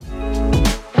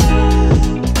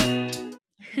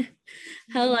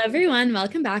Hello, everyone.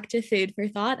 Welcome back to Food for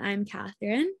Thought. I'm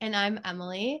Catherine. And I'm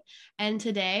Emily. And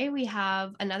today we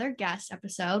have another guest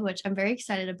episode, which I'm very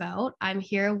excited about. We're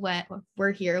here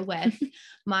with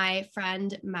my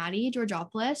friend Maddie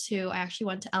Georgopoulos, who I actually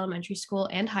went to elementary school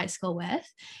and high school with.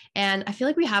 And I feel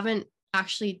like we haven't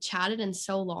actually chatted in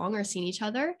so long or seen each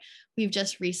other. We've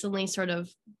just recently sort of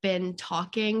been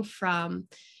talking from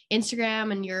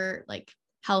Instagram and your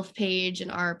health page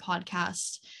and our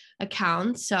podcast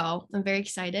account. So I'm very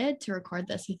excited to record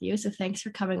this with you. So thanks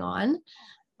for coming on.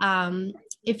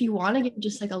 If you want to give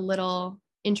just a little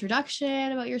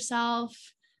introduction about yourself,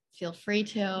 feel free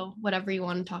to, whatever you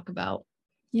want to talk about.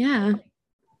 Yeah.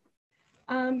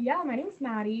 My name's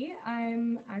Maddie.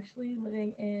 I'm actually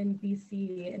living in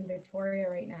BC in Victoria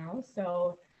right now.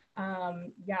 So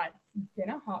it's been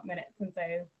a hot minute since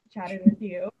I've chatted with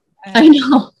you. I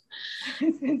know.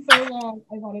 It's been so long.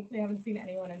 I honestly haven't seen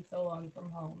anyone in so long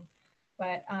from home.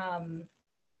 But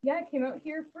I came out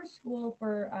here for school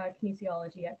for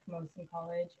kinesiology at Camosun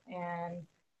College and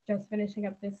just finishing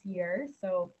up this year.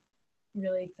 So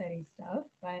really exciting stuff.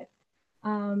 But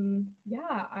I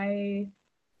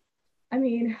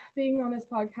mean, being on this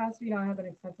podcast, I have an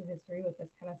extensive history with this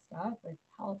kind of stuff, with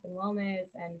health and wellness.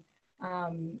 And,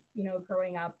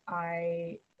 growing up,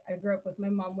 I grew up with my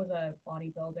mom was a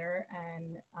bodybuilder,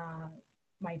 and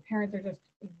my parents are just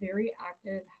very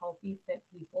active, healthy, fit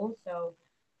people. So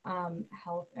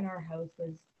health in our house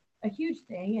was a huge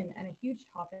thing and a huge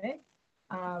topic.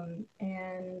 I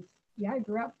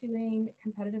grew up doing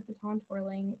competitive baton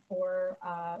twirling for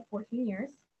 14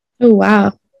 years. Oh,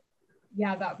 wow.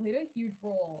 That played a huge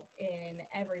role in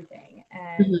everything.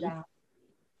 And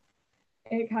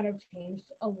it kind of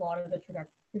changed a lot of the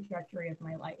trajectory of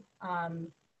my life.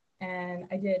 And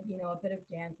I did, a bit of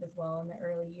dance as well in the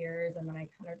early years. And then I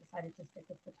kind of decided to stick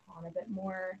with baton a bit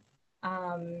more.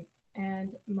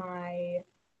 And my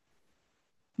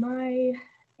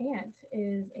aunt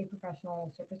is a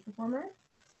professional circus performer.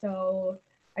 So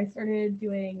I started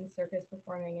doing circus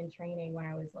performing and training when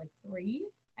I was 3,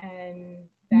 and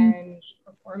then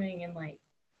performing in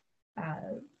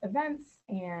events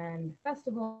and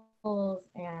festivals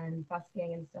and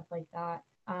busking and stuff like that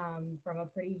from a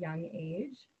pretty young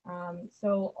age.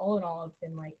 So all in all, I've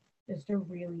been just a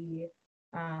really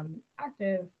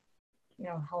active,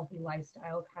 healthy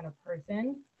lifestyle kind of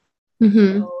person.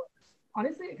 So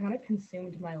honestly, it kind of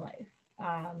consumed my life.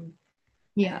 I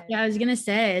was gonna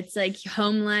say it's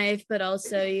home life, but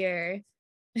also your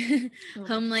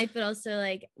home life, but also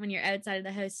when you're outside of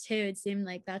the house too. It seemed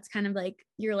like that's kind of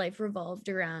your life revolved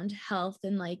around health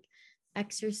and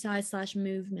exercise /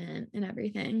 movement and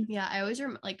everything. Yeah, I always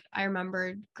I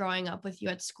remember growing up with you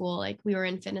at school, we were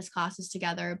in fitness classes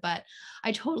together, but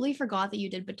I totally forgot that you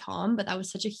did baton. But that was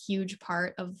such a huge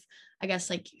part of, I guess,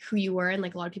 who you were, and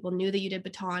a lot of people knew that you did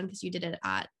baton because you did it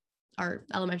at our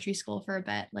elementary school for a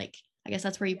bit. I guess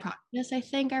that's where you practiced, I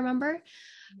think I remember.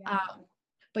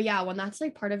 But yeah, when that's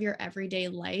part of your everyday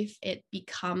life, it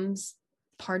becomes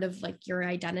part of your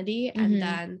identity. And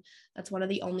then that's one of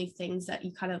the only things that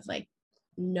you kind of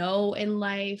know in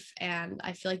life. And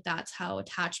I feel like that's how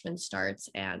attachment starts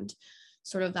and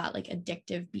sort of that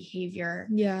addictive behavior.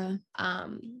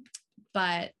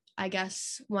 But I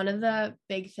guess one of the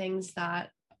big things that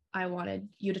I wanted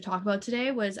you to talk about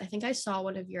today was, I think I saw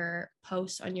one of your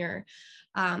posts on your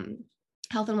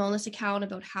health and wellness account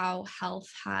about how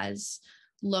health has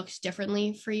looked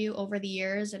differently for you over the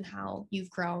years and how you've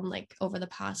grown over the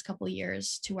past couple of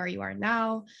years to where you are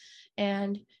now.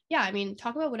 And I mean,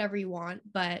 talk about whatever you want,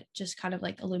 but just kind of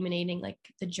illuminating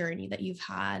the journey that you've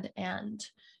had and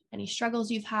any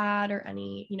struggles you've had or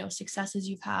any, successes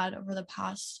you've had over the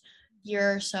past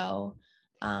year or so.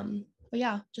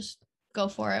 But just go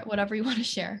for it, whatever you want to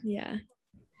share.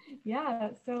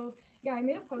 So I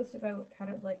made a post about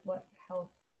kind of what health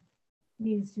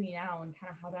means to me now and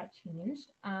kind of how that changed.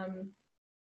 I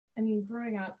mean,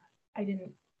 growing up, I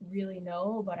didn't really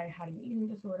know, but I had an eating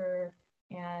disorder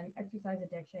and exercise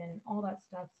addiction, all that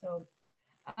stuff. So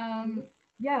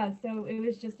so it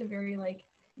was just a very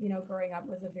growing up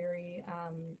was a very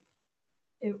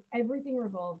everything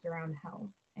revolved around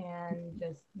health and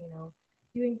just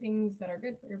doing things that are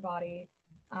good for your body.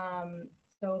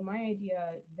 So my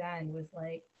idea then was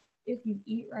if you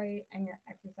eat right and you're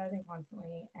exercising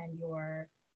constantly and you're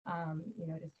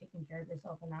just taking care of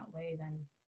yourself in that way, then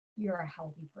you're a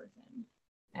healthy person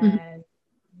and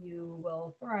you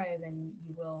will thrive and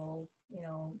you will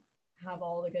have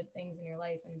all the good things in your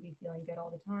life and be feeling good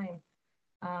all the time.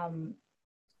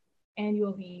 And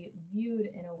you'll be viewed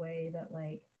in a way that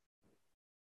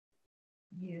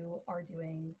you are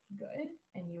doing good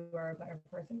and you are a better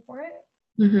person for it.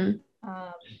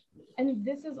 And and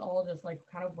this is all just like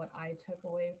kind of what I took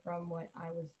away from what I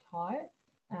was taught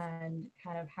and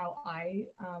kind of how I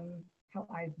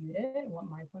viewed it and what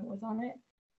my point was on it.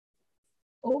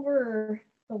 Over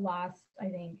the last, I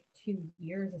think, 2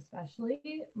 years,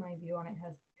 especially, my view on it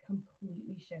has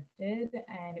completely shifted,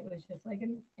 and it was just like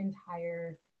an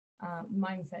entire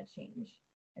mindset change.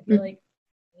 I feel like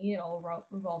it all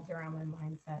revolves around my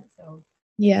mindset. So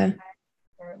Yeah.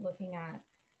 I start looking at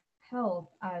health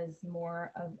as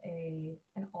more of an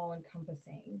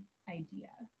all-encompassing idea,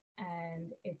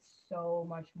 and it's so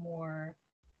much more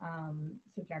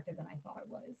subjective than I thought it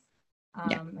was.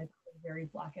 Yeah. It's very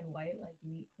black and white, like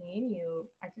you eat clean, you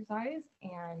exercise,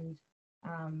 and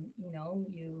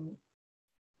you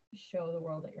show the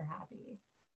world that you're happy.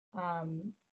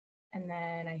 And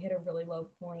then I hit a really low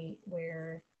point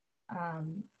where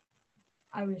um,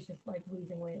 I was just like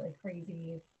losing weight like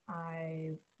crazy.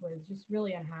 I was just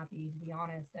really unhappy, to be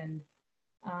honest. And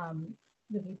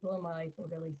the people in my life were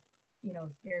really,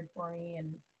 scared for me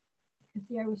and could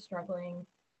see I was struggling.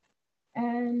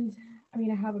 And I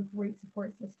mean, I have a great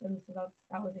support system, so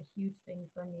that was a huge thing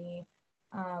for me.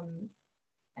 Um,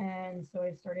 and so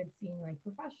I started seeing like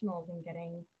professionals and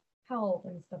getting help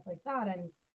and stuff like that,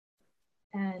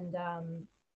 and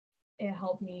it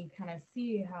helped me kind of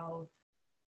see how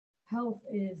health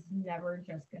is never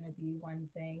just going to be one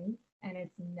thing, and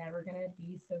it's never going to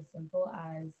be so simple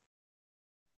as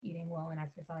eating well and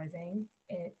exercising.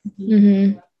 It's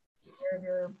Mm-hmm. taking care of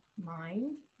your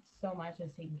mind so much as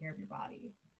taking care of your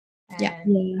body. Yeah.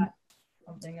 And that's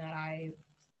something that I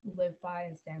live by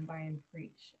and stand by and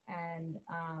preach. And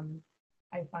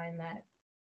I find that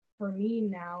for me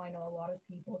now, I know a lot of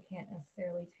people can't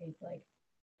necessarily take like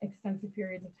extensive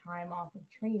periods of time off of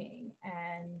training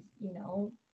and,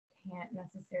 can't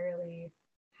necessarily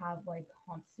have like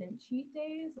constant cheat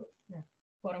days,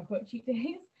 quote unquote cheat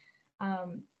days.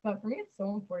 But for me, it's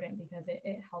so important because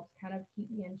it helps kind of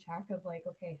keep me in check of like,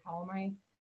 okay, how am I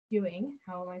doing?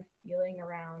 How am I feeling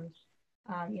around,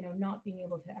 not being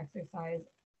able to exercise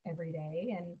every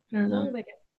day? And as long as I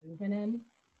get movement in,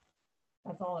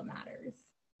 that's all that matters.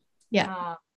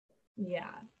 Yeah.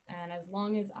 Yeah. And as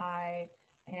long as I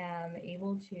am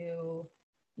able to,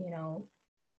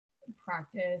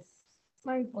 practice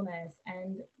mindfulness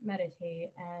and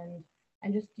meditate and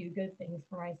just do good things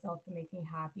for myself to make me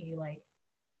happy, like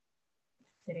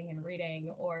sitting and reading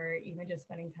or even just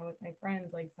spending time with my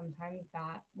friends, like sometimes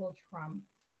that will trump,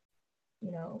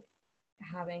 you know,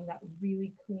 having that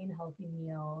really clean, healthy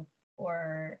meal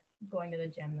or going to the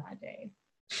gym that day.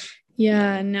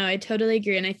 Yeah, no, I totally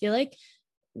agree. And I feel like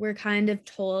we're kind of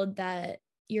told that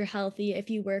you're healthy if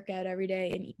you work out every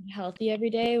day and eat healthy every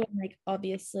day, when like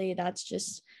obviously that's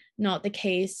just not the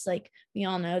case. Like we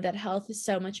all know that health is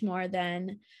so much more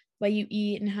than what you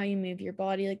eat and how you move your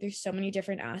body. Like there's so many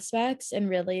different aspects, and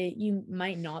really you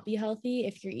might not be healthy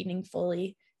if you're eating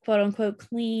fully quote unquote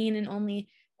clean and only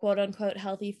quote unquote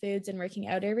healthy foods and working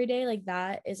out every day. Like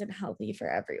that isn't healthy for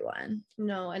everyone.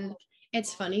 No, and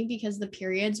it's funny because the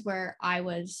periods where I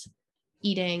was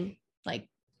eating like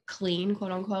clean,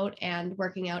 quote unquote, and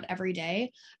working out every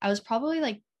day, I was probably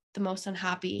like the most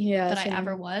unhappy that I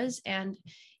ever was. And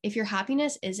if your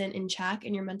happiness isn't in check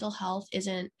and your mental health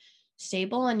isn't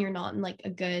stable and you're not in like a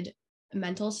good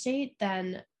mental state,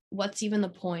 then what's even the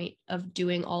point of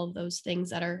doing all of those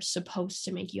things that are supposed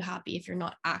to make you happy if you're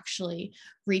not actually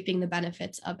reaping the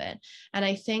benefits of it? And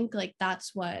I think like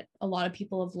that's what a lot of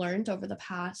people have learned over the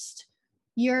past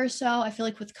year or so. I feel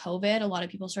like with COVID, a lot of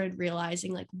people started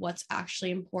realizing like what's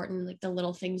actually important, like the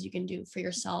little things you can do for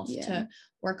yourself to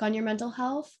work on your mental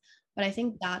health. But I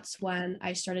think that's when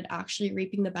I started actually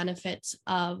reaping the benefits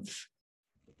of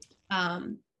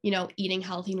eating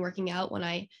healthy and working out, when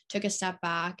I took a step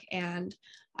back and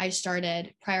I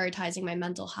started prioritizing my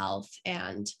mental health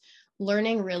and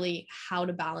learning really how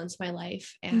to balance my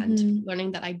life and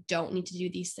learning that I don't need to do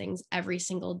these things every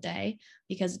single day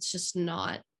because it's just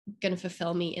not going to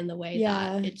fulfill me in the way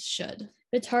that it should.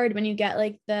 It's hard when you get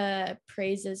like the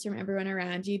praises from everyone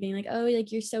around you being like, oh,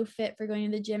 like you're so fit for going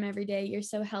to the gym every day. You're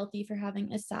so healthy for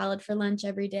having a salad for lunch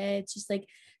every day. It's just like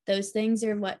those things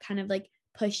are what kind of like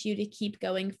push you to keep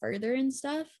going further and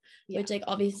stuff, which like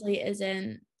obviously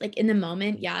isn't like in the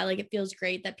moment. Yeah, like it feels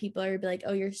great that people are like,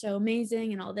 oh, you're so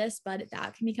amazing and all this, but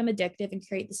that can become addictive and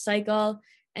create the cycle.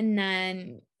 And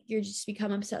then you just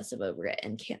become obsessive over it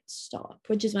and can't stop,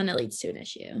 which is when it leads to an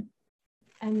issue.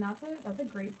 And that's a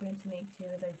great point to make too,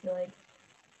 is I feel like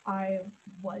I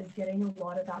was getting a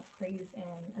lot of that praise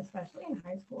in, especially in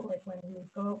high school, like when we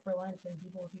would go out for lunch and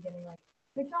people would be getting like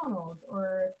McDonald's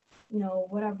or,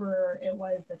 whatever it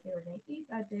was that they were going to eat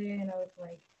that day. And I was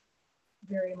like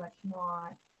very much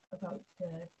not about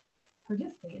to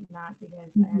participate in that because I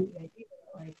Mm-hmm. had the idea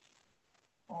that like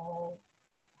all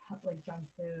like junk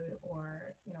food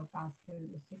or fast food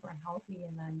was super unhealthy,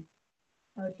 and then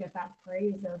I would get that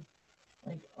praise of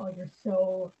like, oh, you're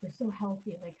so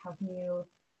healthy, like how can you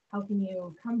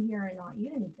come here and not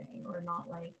eat anything or not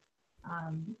like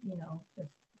just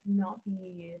not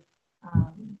be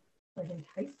like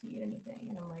enticed to eat anything.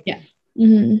 And I'm like, Yeah.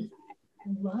 Mm-hmm. I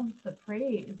love the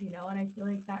praise, and I feel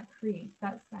like that creates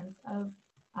that sense of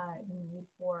the need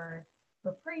for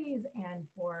praise and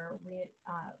for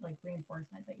like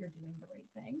reinforcement that you're doing the right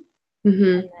thing. Mm-hmm.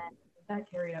 And then that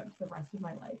carried out to the rest of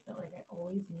my life, that like I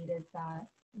always needed that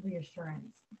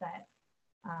reassurance that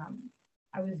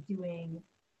I was doing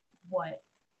what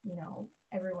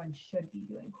everyone should be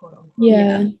doing, quote unquote.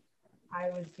 Yeah. I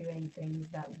was doing things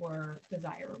that were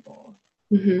desirable.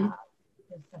 Mm-hmm.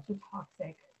 It's such a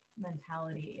toxic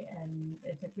mentality, and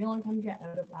it took me a long time to get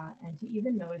out of that and to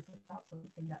even notice that that's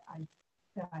something that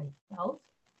I felt.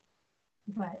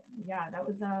 But yeah, that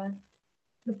was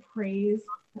the praise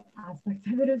aspect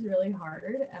of it is really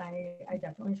hard, and I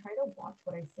definitely try to watch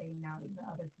what I say now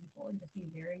to other people and just be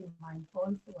very mindful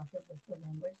and selective with the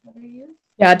language that I use.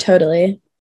 Yeah, totally.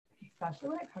 Especially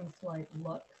when it comes to like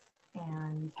looks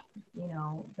and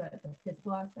the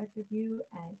physical aspect of you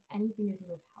and anything to do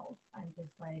with health. I'm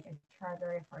just like, I try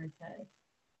very hard to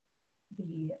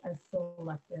be as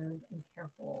selective and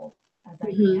careful as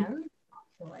I Mm-hmm. can, not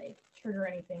to like trigger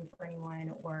anything for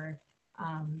anyone or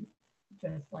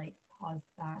just like cause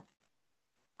that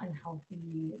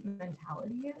unhealthy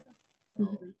mentality. So,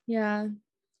 Mm-hmm. Yeah.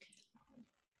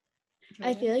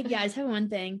 I feel like, yeah, I just have one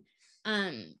thing.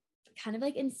 Kind of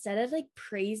like instead of like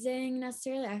praising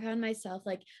necessarily, I found myself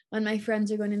like when my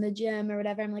friends are going in the gym or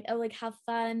whatever, I'm like, oh, like have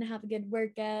fun, have a good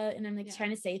workout. And I'm like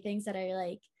trying to say things that are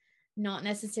like not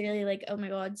necessarily like, oh my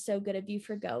God, so good of you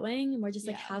for going. More just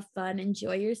like have fun,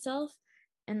 enjoy yourself.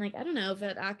 And like, I don't know if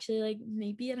it actually like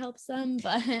maybe it helps them,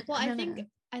 but Well,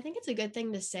 I think it's a good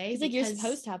thing to say because like you're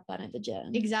supposed to have fun at the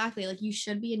gym. Exactly. Like you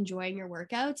should be enjoying your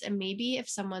workouts. And maybe if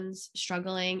someone's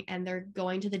struggling and they're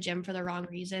going to the gym for the wrong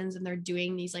reasons and they're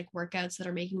doing these like workouts that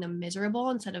are making them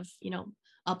miserable instead of,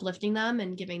 uplifting them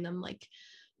and giving them like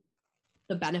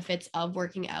the benefits of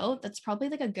working out, that's probably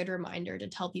like a good reminder to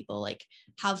tell people like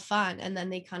have fun. And then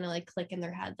they kind of like click in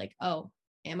their head like, oh,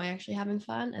 am I actually having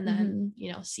fun? And then,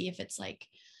 see if it's like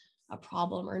a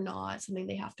problem or not, something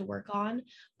they have to work on.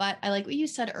 But I like what you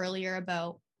said earlier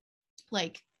about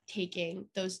like taking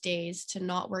those days to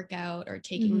not work out or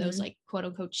taking those like quote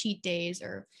unquote cheat days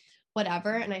or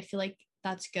whatever. And I feel like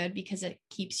that's good because it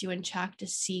keeps you in check to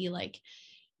see like,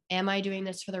 am I doing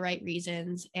this for the right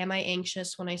reasons? Am I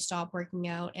anxious when I stop working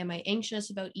out? Am I anxious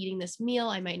about eating this meal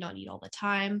I might not eat all the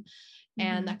time?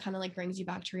 And that kind of like brings you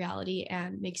back to reality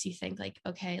and makes you think like,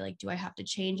 okay, like, do I have to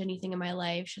change anything in my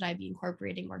life? Should I be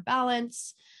incorporating more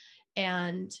balance?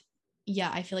 And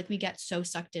yeah, I feel like we get so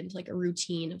sucked into like a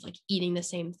routine of like eating the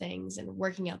same things and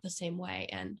working out the same way.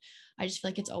 And I just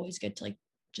feel like it's always good to like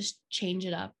just change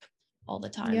it up all the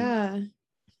time. Yeah.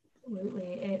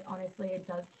 Absolutely. It honestly, it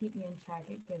does keep me in check.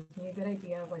 It gives me a good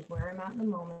idea of like where I'm at in the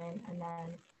moment. And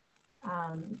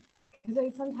then,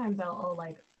 because sometimes I'll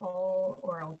like fall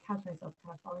or I'll catch myself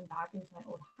kind of falling back into my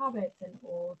old habits and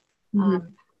old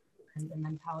patterns and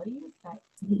mentalities that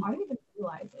I didn't even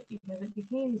realize it because it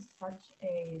became such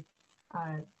a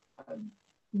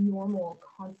normal,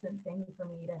 constant thing for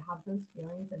me to have those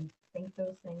feelings and think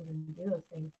those things and do those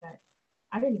things that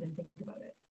I didn't even think about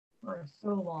it for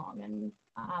so long. And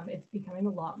it's becoming a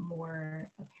lot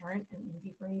more apparent and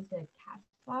easy for me to catch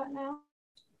that now,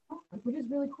 which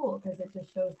is really cool because it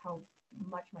just shows how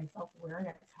much my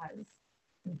self-awareness has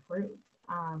improved.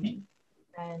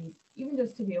 And even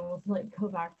just to be able to like go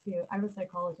back to, I'm a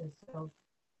psychologist, so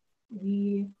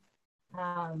we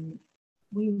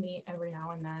we meet every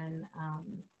now and then.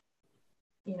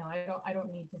 I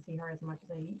don't need to see her as much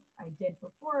as I did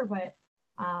before, but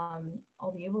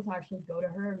I'll be able to actually go to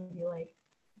her and be like,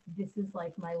 this is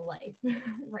like my life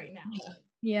right now.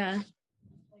 Yeah.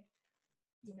 Like,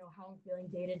 how I'm feeling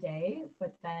day to day,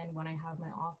 but then when I have my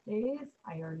off days,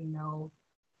 I already know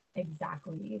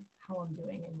exactly how I'm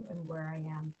doing and where I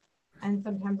am. And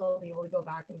sometimes I'll be able to go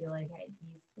back and be like, hey,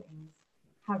 these things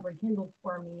have rekindled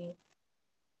for me.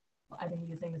 I've been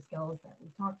using the skills that we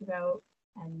talked about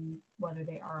and whether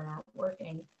they are or aren't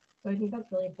working. So I think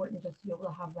that's really important just to be able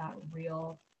to have that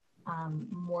real,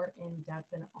 more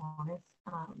in-depth and honest,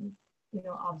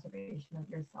 observation of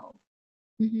yourself.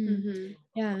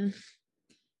 Yeah.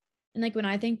 And like when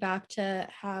I think back to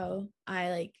how I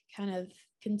like kind of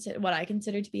consider what I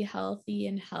consider to be healthy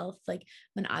and health, like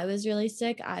when I was really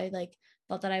sick, I like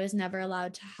felt that I was never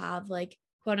allowed to have like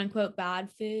quote unquote bad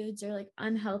foods or like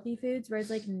unhealthy foods, whereas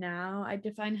like now I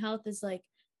define health as like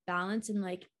balance, and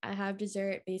like I have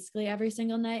dessert basically every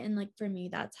single night, and like for me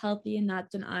that's healthy and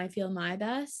that's when I feel my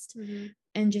best.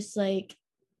 And just like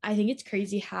I think it's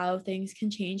crazy how things can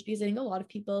change, because I think a lot of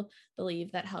people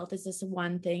believe that health is this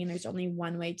one thing and there's only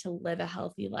one way to live a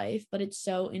healthy life, but it's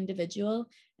so individual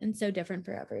and so different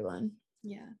for everyone.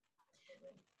 Yeah.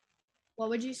 What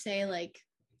would you say, like,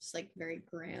 it's like very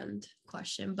grand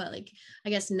question, but like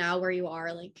I guess now where you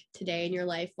are like today in your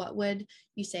life, what would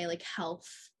you say like health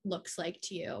looks like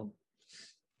to you?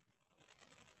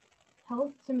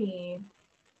 Health to me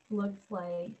looks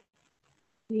like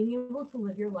being able to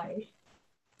live your life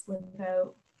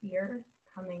without fear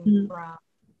coming from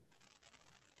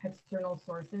external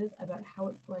sources about how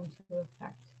it's going to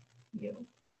affect you.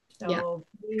 So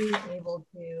being able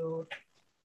to,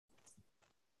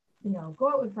 go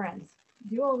out with friends,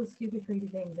 do all the stupid, crazy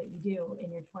things that you do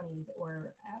in your 20s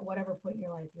or at whatever point in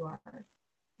your life you are.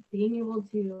 Being able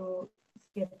to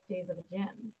skip days of the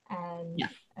gym and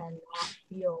not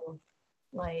feel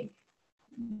like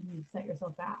you set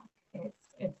yourself back.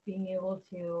 It's being able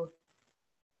to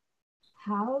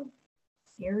have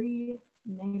scary,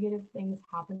 negative things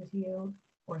happen to you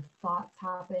or thoughts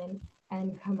happen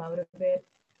and come out of it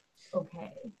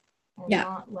okay and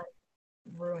not like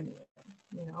ruin you.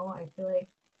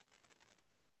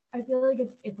 I feel like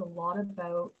it's a lot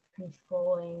about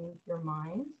controlling your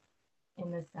mind in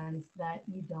the sense that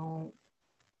you don't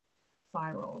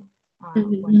spiral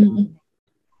when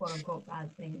quote unquote bad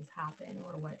things happen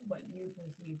or what you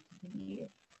perceive to be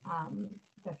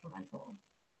detrimental.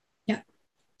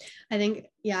 I think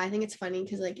it's funny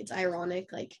because like it's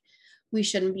ironic, like we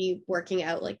shouldn't be working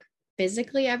out like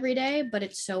physically every day, but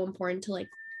it's so important to like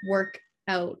work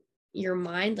out your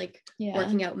mind, like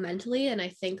working out mentally. And I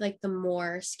think like the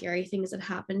more scary things that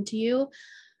happen to you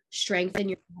strengthen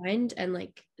your mind, and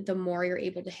like the more you're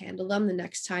able to handle them the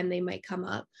next time they might come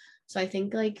up. So I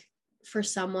think like for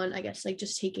someone, I guess like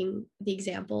just taking the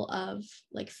example of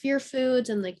like fear foods,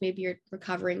 and like maybe you're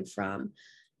recovering from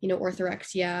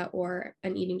orthorexia or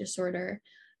an eating disorder,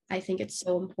 I think it's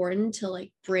so important to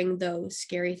like bring those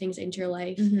scary things into your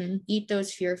life, eat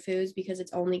those fear foods, because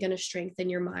it's only going to strengthen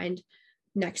your mind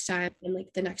next time and like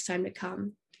the next time to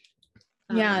come.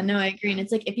 I agree. And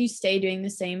it's like if you stay doing the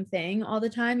same thing all the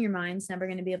time, your mind's never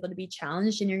going to be able to be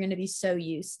challenged, and you're going to be so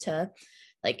used to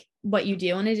like what you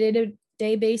do on a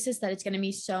day-to-day basis that it's going to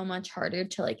be so much harder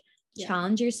to like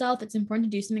challenge yourself. It's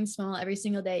important to do something small every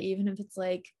single day, even if it's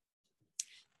like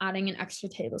adding an extra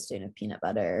tablespoon of peanut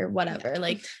butter or whatever,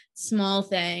 like small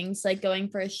things like going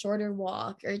for a shorter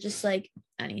walk or just like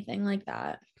anything like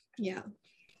that. So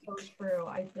true.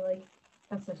 I feel like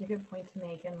that's such a good point to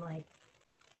make, and like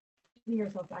putting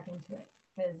yourself back into it,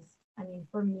 because I mean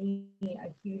for me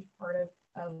a huge part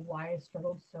of why I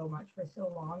struggled so much for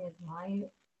so long is my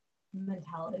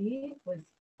mentality was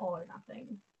all or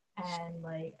nothing, and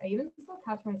like I even still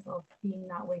catch myself being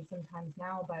that way sometimes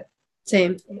now, but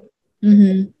same.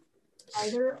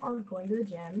 Either are going to the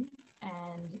gym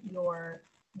and you're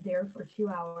there for 2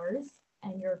 hours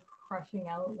and you're crushing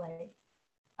out like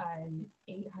an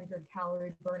 800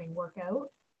 calorie burning workout,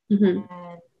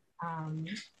 and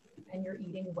you're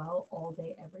eating well all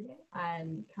day every day,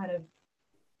 and kind of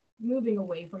moving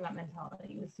away from that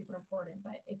mentality was super important.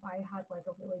 But if I had like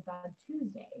a really bad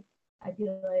Tuesday, I'd be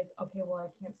like, okay, well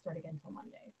I can't start again till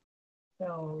Monday.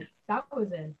 So that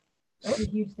was a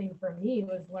huge thing for me,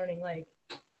 was learning like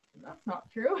that's not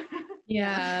true.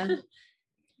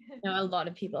 A lot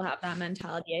of people have that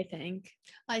mentality.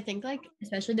 I think like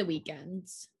especially the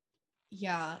weekends.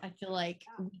 I feel like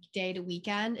weekday to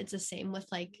weekend it's the same with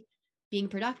like being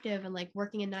productive and like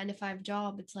working a 9-to-5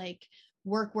 job. It's like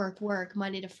work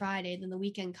Monday to Friday, then the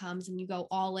weekend comes and you go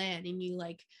all in and you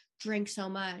like drink so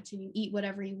much and you eat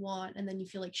whatever you want, and then you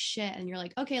feel like shit and you're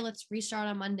like, okay, let's restart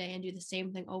on Monday and do the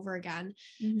same thing over again.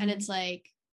 And it's like,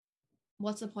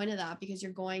 what's the point of that? Because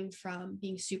you're going from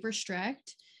being super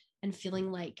strict and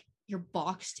feeling like you're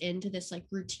boxed into this like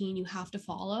routine you have to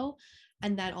follow,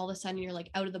 and then all of a sudden you're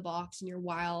like out of the box and you're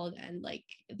wild, and like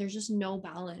there's just no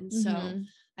balance. So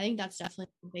I think that's definitely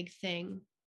a big thing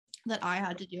that I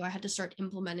had to do. I had to start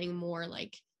implementing more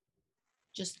like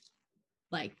just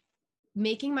like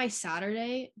making my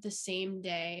Saturday the same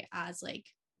day as like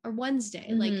a Wednesday.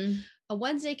 Like a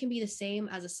Wednesday can be the same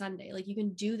as a Sunday. Like you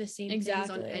can do the same things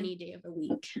on any day of the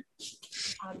week.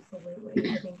 Absolutely.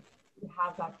 I think you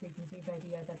have that preconceived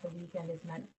idea that the weekend is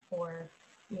meant for,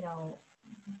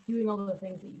 doing all the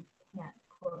things that you can't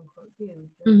quote unquote do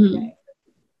during the day.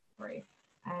 Right.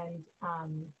 And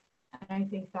I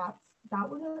think that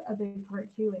was a big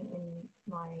part too in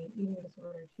my eating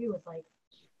disorder too, was like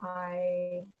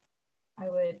I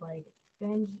would like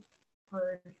binge,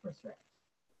 purge, restrict.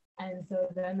 And so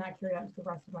then that carried out to the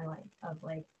rest of my life of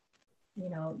like, you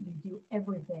know, you do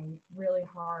everything really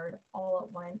hard all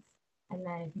at once. And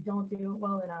then if you don't do it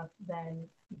well enough, then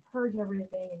you purge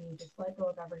everything and you just let go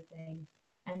of everything.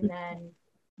 And then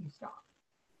you stop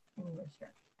and you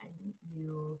restrict and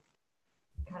you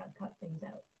kind of cut things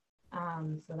out.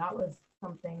 So that was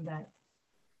something that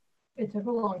it took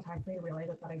a long time for me to realize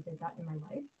that I did that in my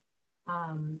life.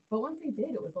 But once I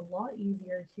did, it was a lot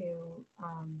easier to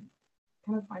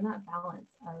kind of find that balance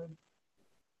of,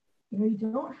 you know, you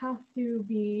don't have to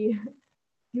be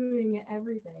doing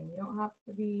everything. You don't have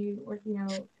to be working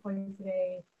out twice a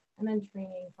day and then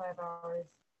training 5 hours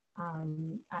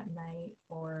at night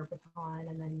for baton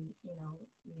and then, you know,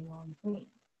 eating on clean.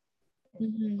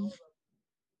 Mm-hmm.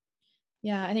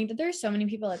 Yeah, I think that there's so many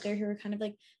people out there who are kind of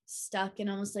like stuck in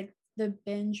almost like the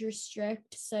binge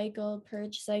restrict cycle,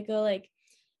 purge cycle. Like,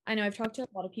 I know I've talked to a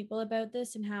lot of people about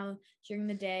this and how during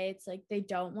the day it's like they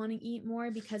don't want to eat more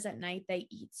because at night they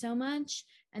eat so much.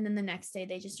 And then the next day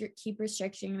they just keep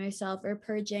restricting themselves or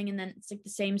purging. And then it's like the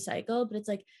same cycle. But it's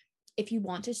like, if you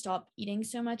want to stop eating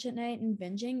so much at night and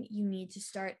binging, you need to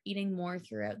start eating more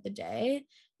throughout the day,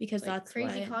 because like that's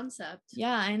crazy concept.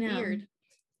 Yeah, I know. Weird.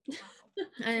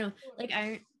 I know. Like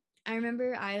I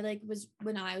remember I like was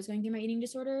when I was going through my eating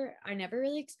disorder, I never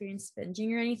really experienced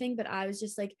binging or anything, but I was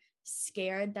just like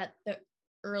scared that the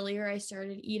earlier I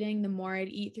started eating, the more I'd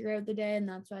eat throughout the day. And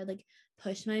that's why I like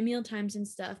push my meal times and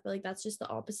stuff. But like that's just the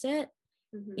opposite.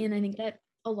 Mm-hmm. And I think that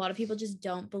a lot of people just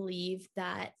don't believe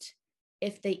that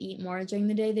if they eat more during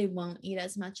the day, they won't eat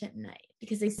as much at night,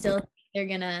 because they still think they're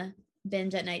gonna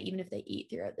binge at night even if they eat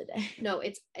throughout the day. No,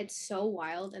 it's so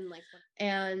wild. And like,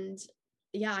 and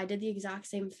yeah, I did the exact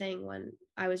same thing when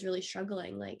I was really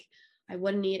struggling. Like I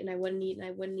wouldn't eat and I wouldn't eat and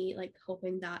I wouldn't eat, like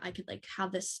hoping that I could like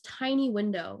have this tiny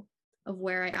window of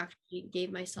where I actually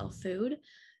gave myself food.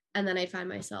 And then I'd find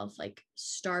myself like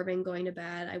starving, going to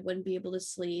bed. I wouldn't be able to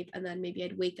sleep. And then maybe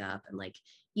I'd wake up and like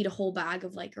eat a whole bag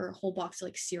of like, or a whole box of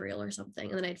like cereal or something.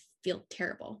 And then I'd feel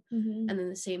terrible. Mm-hmm. And then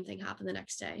the same thing happened the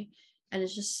next day. And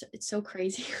it's so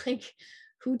crazy. Like,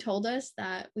 who told us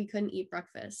that we couldn't eat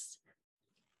breakfast?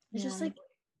 It's just like,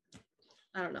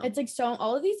 I don't know. It's like, so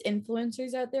all of these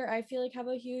influencers out there, I feel like have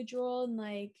a huge role in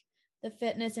like the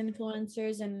fitness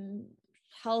influencers and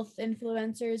health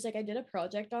influencers. Like I did a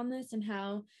project on this and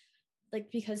how like,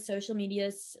 because social media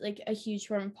is like a huge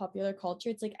form of popular culture,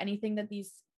 it's like anything that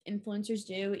these influencers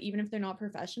do, even if they're not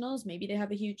professionals, maybe they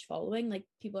have a huge following, like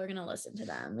people are going to listen to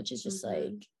them, which is just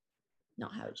like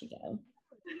not how it should go.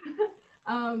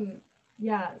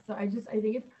 Yeah, so I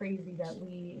think it's crazy that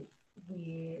we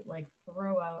like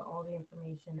throw out all the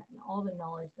information and all the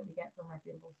knowledge that we get from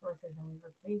reputable sources and we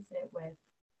replace it with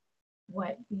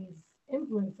what these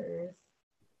influencers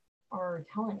are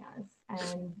telling us.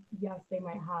 And yes, they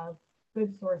might have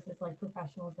good sources like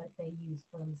professionals that they use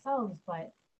for themselves,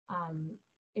 but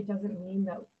it doesn't mean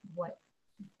that what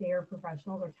their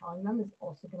professionals are telling them is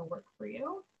also going to work for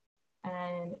you,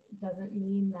 and it doesn't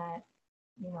mean that,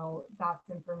 you know, that's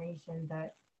information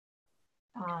that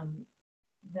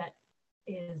that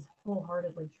is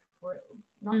wholeheartedly true.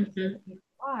 Not to say that people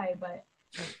lie, but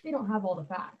they don't have all the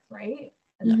facts, right?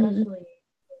 Especially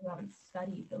if you haven't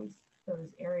studied those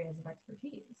areas of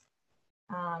expertise.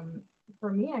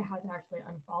 For me, I had to actually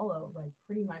unfollow like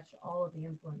pretty much all of the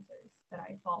influencers that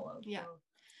I followed. Yeah. So.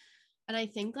 And I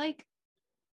think like,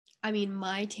 I mean,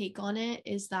 my take on it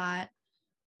is that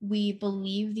we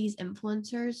believe these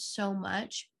influencers so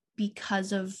much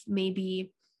because of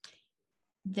maybe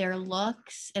their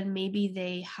looks, and maybe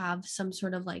they have some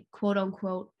sort of like quote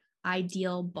unquote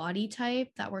ideal body type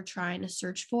that we're trying to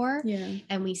search for. Yeah.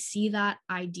 And we see that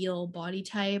ideal body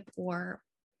type or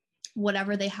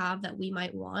whatever they have that we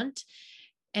might want,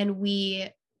 and we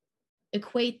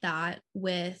equate that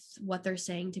with what they're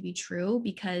saying to be true,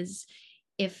 because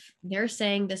if they're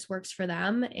saying this works for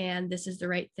them and this is the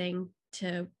right thing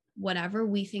to whatever,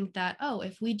 we think that, oh,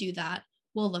 if we do that,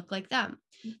 we'll look like them.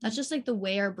 That's just like the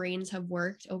way our brains have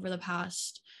worked over the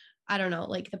past, I don't know,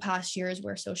 like the past years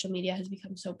where social media has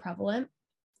become so prevalent.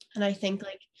 And I think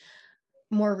like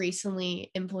more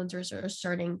recently influencers are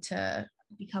starting to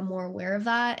become more aware of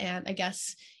that. And I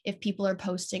guess if people are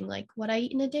posting like what I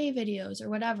eat in a day videos or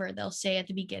whatever, they'll say at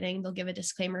the beginning, they'll give a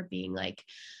disclaimer being like,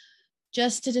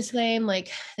 just to disclaim,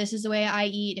 like, this is the way I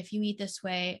eat. If you eat this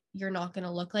way, you're not going to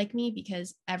look like me,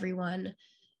 because everyone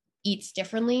eats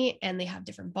differently and they have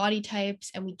different body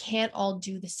types, and we can't all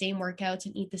do the same workouts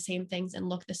and eat the same things and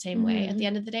look the same way. At the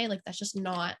end of the day, like, that's just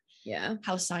not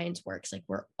how science works. Like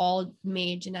we're all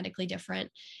made genetically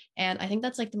different. And I think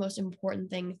that's like the most important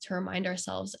thing to remind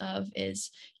ourselves of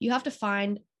is you have to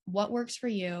find what works for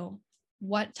you,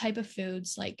 what type of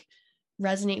foods like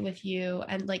resonate with you.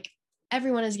 And like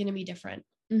everyone is going to be different.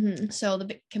 So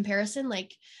the comparison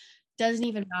like doesn't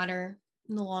even matter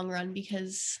in the long run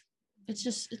because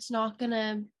it's not going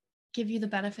to give you the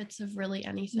benefits of really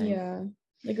anything. Yeah.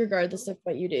 Like regardless of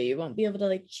what you do, you won't be able to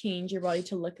like change your body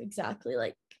to look exactly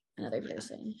like another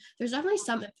person. There's definitely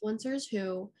some influencers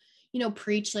who, you know,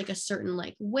 preach like a certain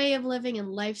like way of living and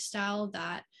lifestyle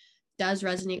that does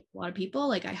resonate with a lot of people.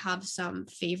 Like I have some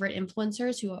favorite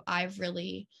influencers who I've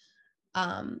really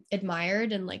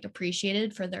admired and like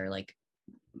appreciated for their like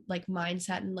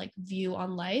mindset and like view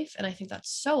on life. And I think that's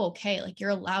so okay. Like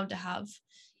you're allowed to have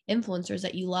influencers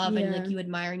that you love and like you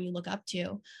admire and you look up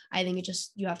to. I think it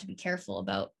just, you have to be careful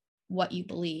about what you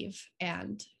believe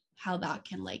and how that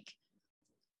can like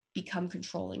become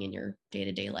controlling in your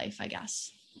day-to-day life, I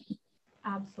guess.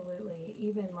 Absolutely.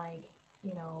 Even like,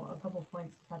 you know, a couple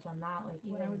points to touch on that. Like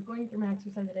when I was going through my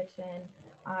exercise addiction,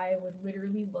 I would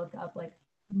literally look up like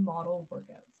model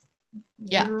workouts,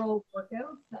 literal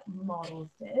workouts that models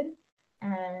did.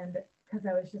 And because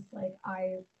I was just like,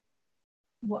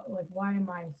 why am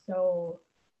I so,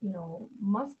 you know,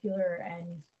 muscular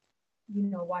and, you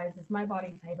know, why is this my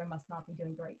body type? I must not be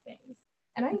doing the right things.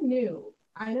 And I know,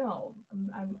 I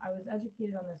was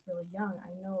educated on this really young.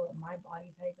 I know that my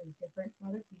body type is different from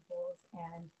other people's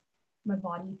and my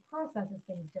body processes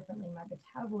things differently. My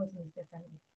metabolism is different.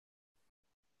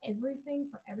 Everything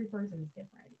for every person is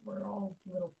different. We're all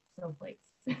little snowflakes.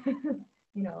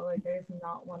 You know, like there's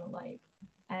not one alike.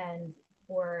 And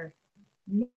for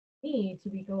me to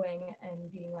be going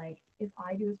and being like, if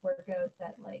I do this workout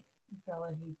that like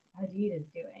Bella Hadid is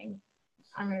doing,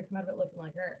 I'm gonna come out of it looking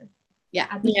like her. Yeah.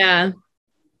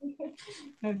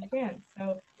 No chance.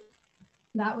 So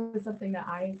that was something that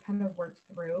I kind of worked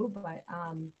through, but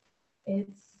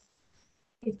it's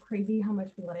crazy how much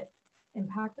we let it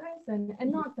impact us, and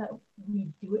not that we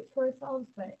do it to ourselves,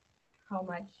 but how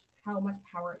much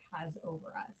power it has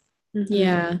over us.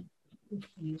 Yeah. To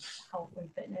achieve health and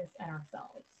fitness and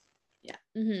ourselves.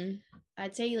 Yeah.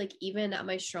 I'd say like even at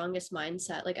my strongest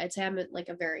mindset, like I'd say I'm at like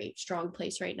a very strong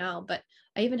place right now, but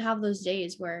I even have those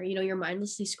days where, you know, you're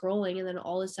mindlessly scrolling and then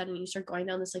all of a sudden you start going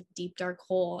down this like deep dark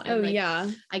hole. And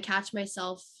I catch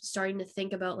myself starting to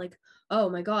think about like, oh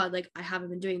my God, like I haven't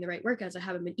been doing the right workouts. I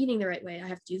haven't been eating the right way. I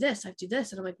have to do this. I have to do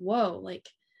this. And I'm like, whoa, like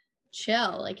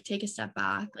chill, like take a step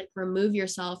back, like remove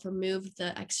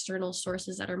the external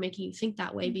sources that are making you think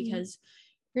that way because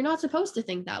you're not supposed to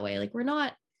think that way. Like we're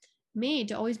not made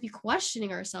to always be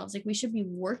questioning ourselves. Like we should be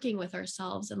working with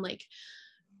ourselves, and like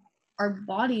our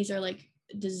bodies are like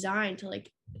designed to like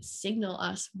signal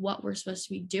us what we're supposed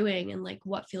to be doing and like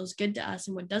what feels good to us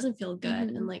and what doesn't feel good.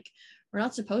 And like we're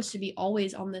not supposed to be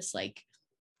always on this like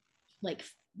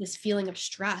this feeling of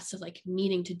stress of like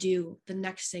needing to do the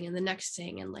next thing and the next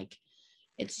thing, and like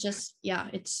it's just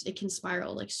it can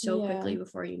spiral like so quickly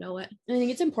before you know it. I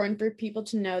think it's important for people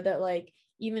to know that like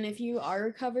even if you are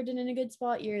recovered and in a good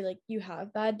spot, you're like you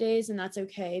have bad days, and that's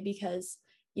okay because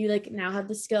you like now have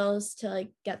the skills to like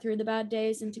get through the bad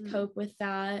days and to cope with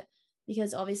that,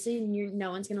 because obviously no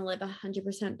one's going to live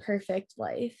 100% perfect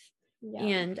life,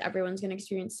 and everyone's going to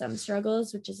experience some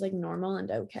struggles, which is like normal and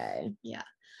okay.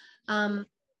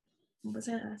 What was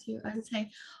I going to ask you? I would say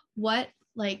what,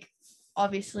 like,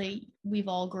 obviously we've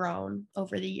all grown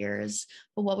over the years,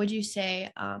 but what would you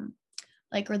say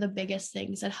like are the biggest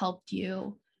things that helped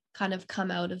you kind of come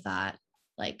out of that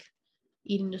like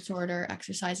eating disorder,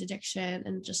 exercise addiction,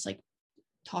 and just like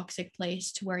toxic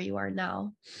place to where you are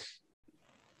now?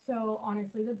 So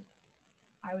honestly,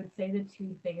 I would say the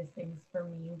two biggest things for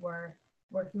me were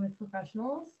working with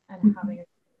professionals and having a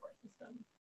support system.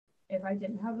 If I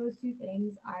didn't have those two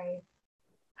things, I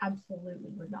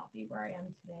absolutely would not be where I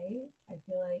am today. I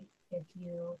feel like if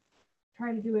you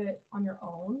try to do it on your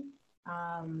own,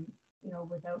 you know,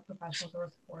 without professionals or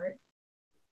support,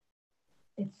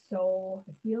 I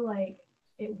feel like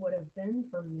it would have been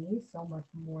for me so much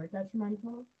more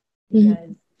detrimental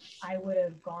because I would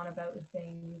have gone about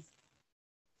things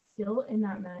still in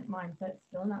that mindset,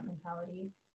 still in that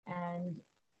mentality, and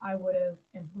I would have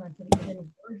implemented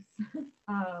even worse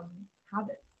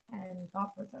habits and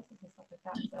thought processes and stuff like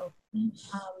that. So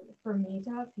for me to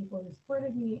have people who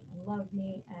supported me and loved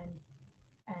me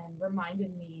and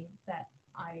reminded me that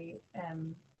I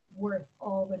am worth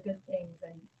all the good things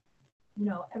and, you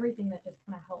know, everything that just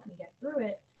kind of helped me get through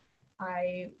it,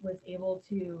 I was able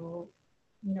to, you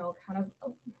know, kind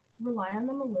of rely on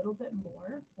them a little bit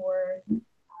more for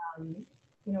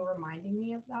reminding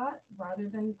me of that rather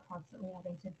than constantly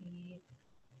having to be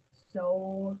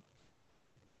so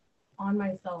on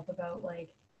myself about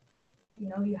like,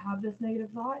 you have this negative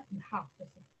thought, you have to,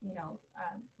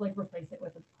 like replace it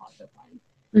with a positive one.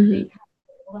 They kind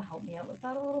of able to help me out with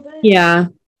that a little bit. Yeah.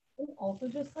 And also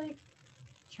just like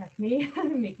check me,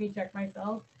 make me check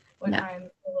myself when I'm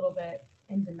a little bit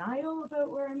in denial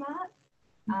about where I'm at.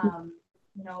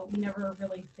 We never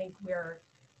really think we're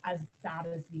as bad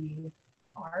as we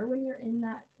are when you're in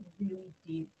that really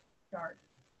deep, dark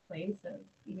place of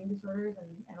eating disorders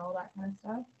and all that kind of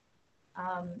stuff.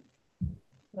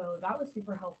 So that was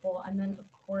super helpful. And then, of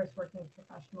course, working with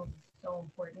professionals is so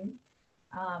important.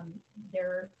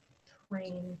 They're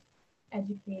trained,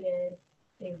 educated,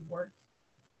 they've worked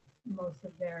most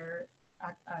of their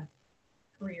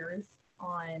careers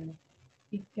on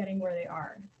getting where they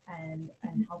are and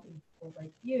helping people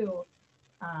like you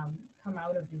come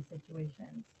out of these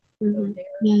situations. So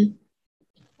they're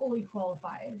fully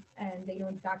qualified and they know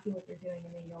exactly what they're doing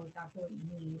and they know exactly what you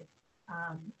need.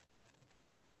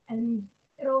 And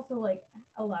it also like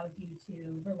allows you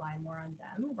to rely more on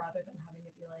them rather than having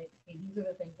to be like, hey, these are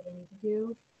the things that I need to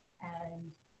do,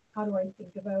 and how do I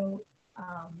think about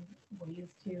ways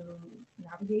to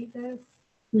navigate this.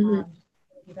 Just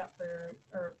do that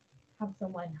or have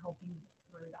someone help you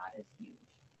through that is huge.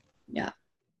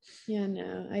 Yeah,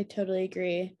 no, I totally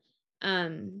agree. I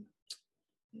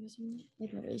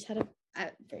literally just had a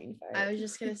brain fart. I was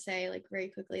just gonna say, like, very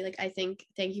quickly, like, I think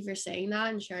thank you for saying that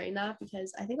and sharing that,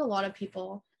 because I think a lot of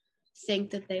people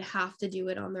think that they have to do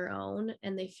it on their own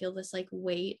and they feel this like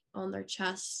weight on their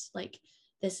chests, like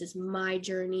this is my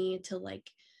journey to like,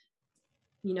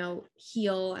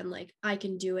 heal, and like I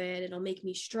can do it, it'll make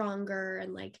me stronger,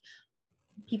 and like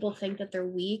people think that they're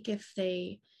weak if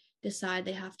they decide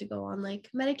they have to go on like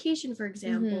medication, for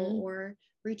example, or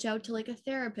reach out to like a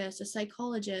therapist, a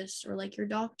psychologist, or like your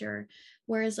doctor.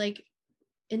 Whereas like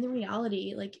in the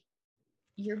reality, like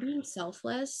you're being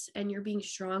selfless and you're being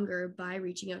stronger by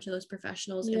reaching out to those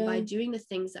professionals and by doing the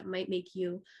things that might make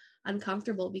you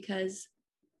uncomfortable, because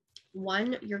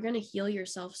one, you're going to heal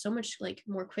yourself so much like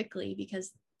more quickly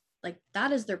because like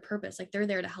that is their purpose. Like they're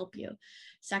there to help you.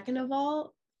 Second of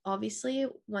all, obviously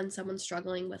when someone's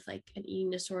struggling with like an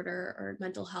eating disorder or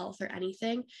mental health or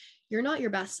anything, you're not your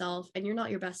best self, and you're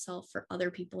not your best self for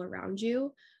other people around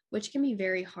you, which can be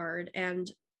very hard. And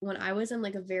when I was in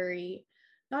like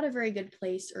not a very good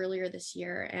place earlier this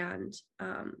year, and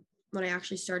when I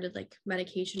actually started like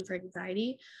medication for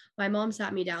anxiety, my mom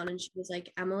sat me down and she was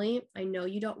like, Emily, I know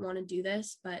you don't want to do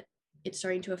this, but it's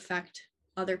starting to affect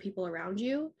other people around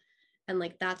you, and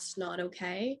like that's not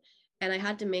okay. And I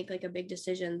had to make like a big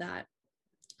decision that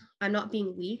I'm not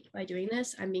being weak by doing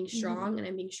this. I'm being strong, and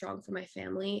I'm being strong for my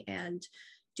family, and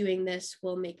doing this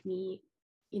will make me,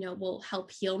 will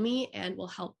help heal me and will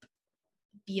help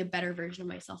be a better version of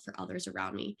myself for others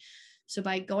around me. So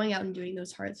by going out and doing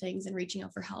those hard things and reaching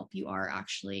out for help, you are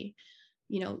actually,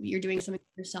 you're doing something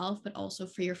for yourself, but also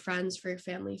for your friends, for your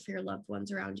family, for your loved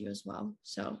ones around you as well.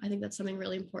 So I think that's something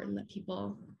really important that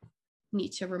people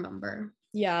need to remember.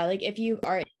 Yeah, like if you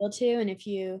are able to, and if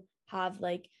you have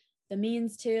like the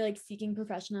means to, like seeking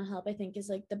professional help, I think is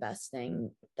like the best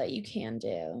thing that you can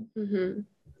do.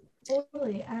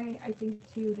 Totally. I think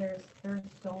too there's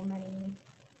so many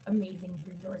amazing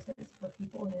resources for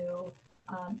people who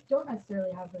don't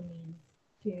necessarily have the means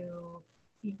to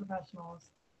see professionals.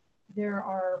 There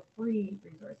are free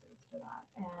resources for that,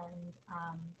 and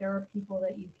there are people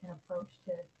that you can approach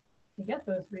to get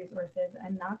those resources.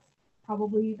 And that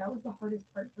was the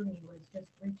hardest part for me, was just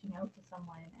reaching out to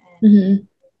someone and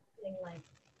saying like,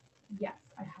 yes,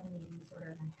 I have an eating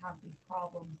disorder and I have these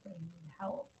problems and I need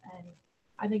help. And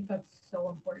I think that's so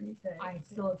important. I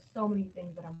still have so many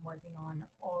things that I'm working on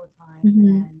all the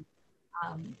time,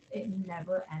 and it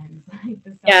never ends. Like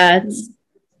this.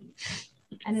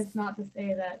 And it's not to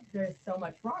say that there's so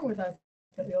much wrong with us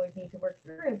that we always need to work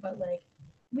through it, but like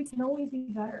we can always be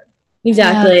better.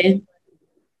 Exactly.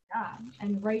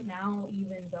 And right now,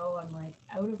 even though I'm like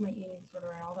out of my eating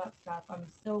disorder and all that stuff, I'm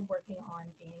still working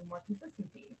on gaining more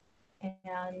consistency,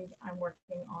 and I'm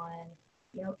working on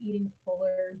eating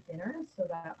fuller dinners so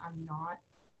that I'm not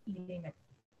eating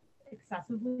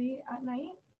excessively at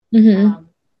night. I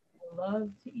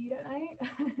love to eat at night.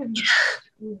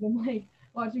 Even like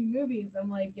watching movies, I'm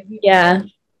like, give me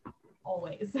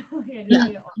always. Like I just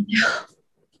eat it all.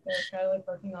 So it's kind of like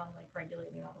working on like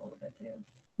regulating that a little bit too.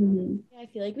 I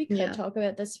feel like we could talk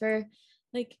about this for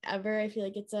like ever. I feel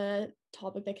like it's a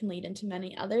topic that can lead into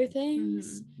many other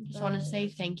things. Just want to say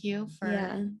thank you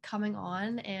for coming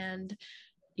on and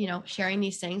you know, sharing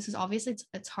these things, because obviously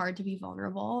it's hard to be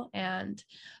vulnerable,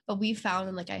 but we found,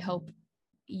 and like I hope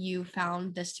you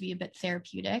found this to be a bit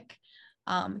therapeutic.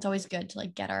 It's always good to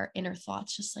like get our inner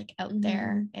thoughts just like out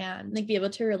there and like be able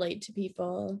to relate to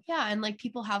people. Yeah. And like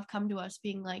people have come to us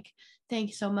being like, thank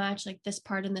you so much. Like this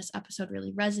part in this episode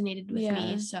really resonated with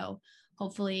me. So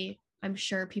hopefully I'm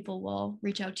sure people will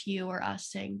reach out to you or us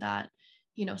saying that,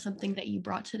 you know, something that you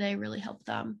brought today really helped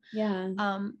them. Yeah.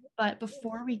 But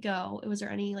before we go, was there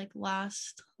any like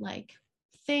last like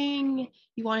thing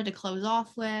you wanted to close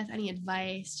off with? Any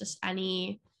advice, just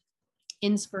any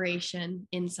inspiration,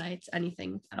 insights,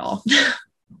 anything at all?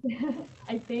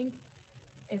 I think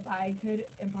if I could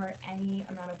impart any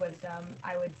amount of wisdom,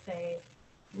 I would say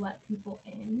let people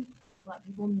in, let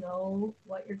people know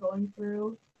what you're going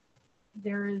through.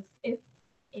 There's if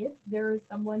there's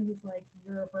someone who's like,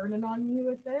 you're a burden on me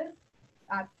with this,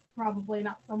 that's probably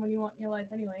not someone you want in your life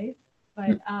anyways.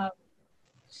 But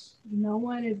no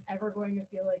one is ever going to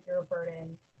feel like you're a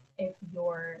burden if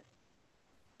you're,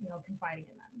 you know, confiding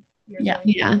in them. You're going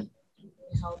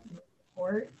to help and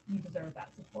support. You deserve that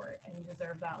support, and you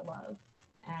deserve that love,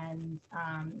 and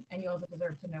you also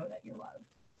deserve to know that you're loved.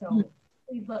 So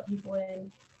please let people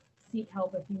in. Seek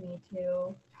help if you need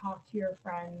to. Talk to your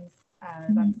friends.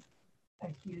 That's a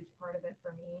huge part of it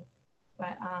for me.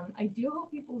 But I do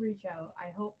hope people reach out.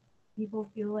 I hope people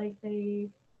feel like they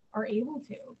are able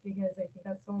to, because I think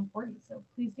that's so important. So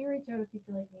please do reach out if you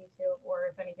feel like you need to, or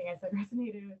if anything I said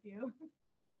resonated with you.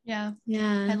 Yeah.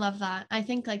 I love that. I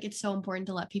think like it's so important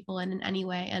to let people in any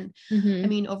way. And I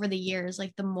mean, over the years,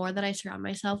 like the more that I surround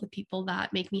myself with people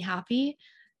that make me happy,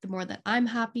 the more that I'm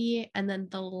happy. And then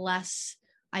the less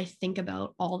I think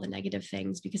about all the negative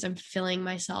things, because I'm filling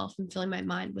myself and filling my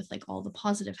mind with like all the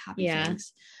positive, happy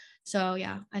things. So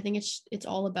yeah, I think it's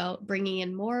all about bringing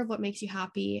in more of what makes you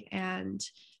happy. And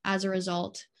as a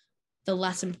result, the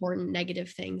less important negative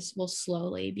things will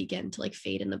slowly begin to like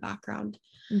fade in the background.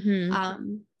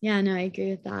 Yeah, no, I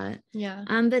agree with that. Yeah.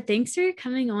 But thanks for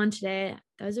coming on today.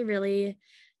 That was a really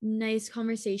nice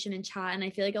conversation and chat. And I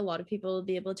feel like a lot of people will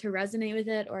be able to resonate with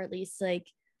it, or at least like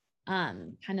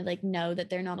kind of like know that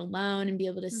they're not alone and be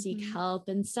able to seek help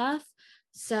and stuff.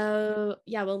 So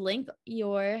yeah, we'll link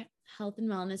your health and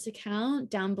wellness account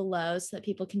down below so that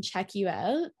people can check you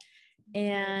out.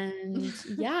 And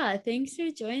yeah, thanks for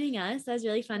joining us. That was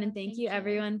really fun. And thank you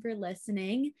everyone for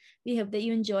listening. We hope that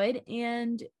you enjoyed,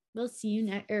 and we'll see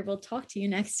you we'll talk to you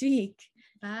next week.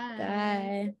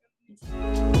 Bye.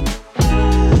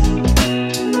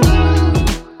 Bye.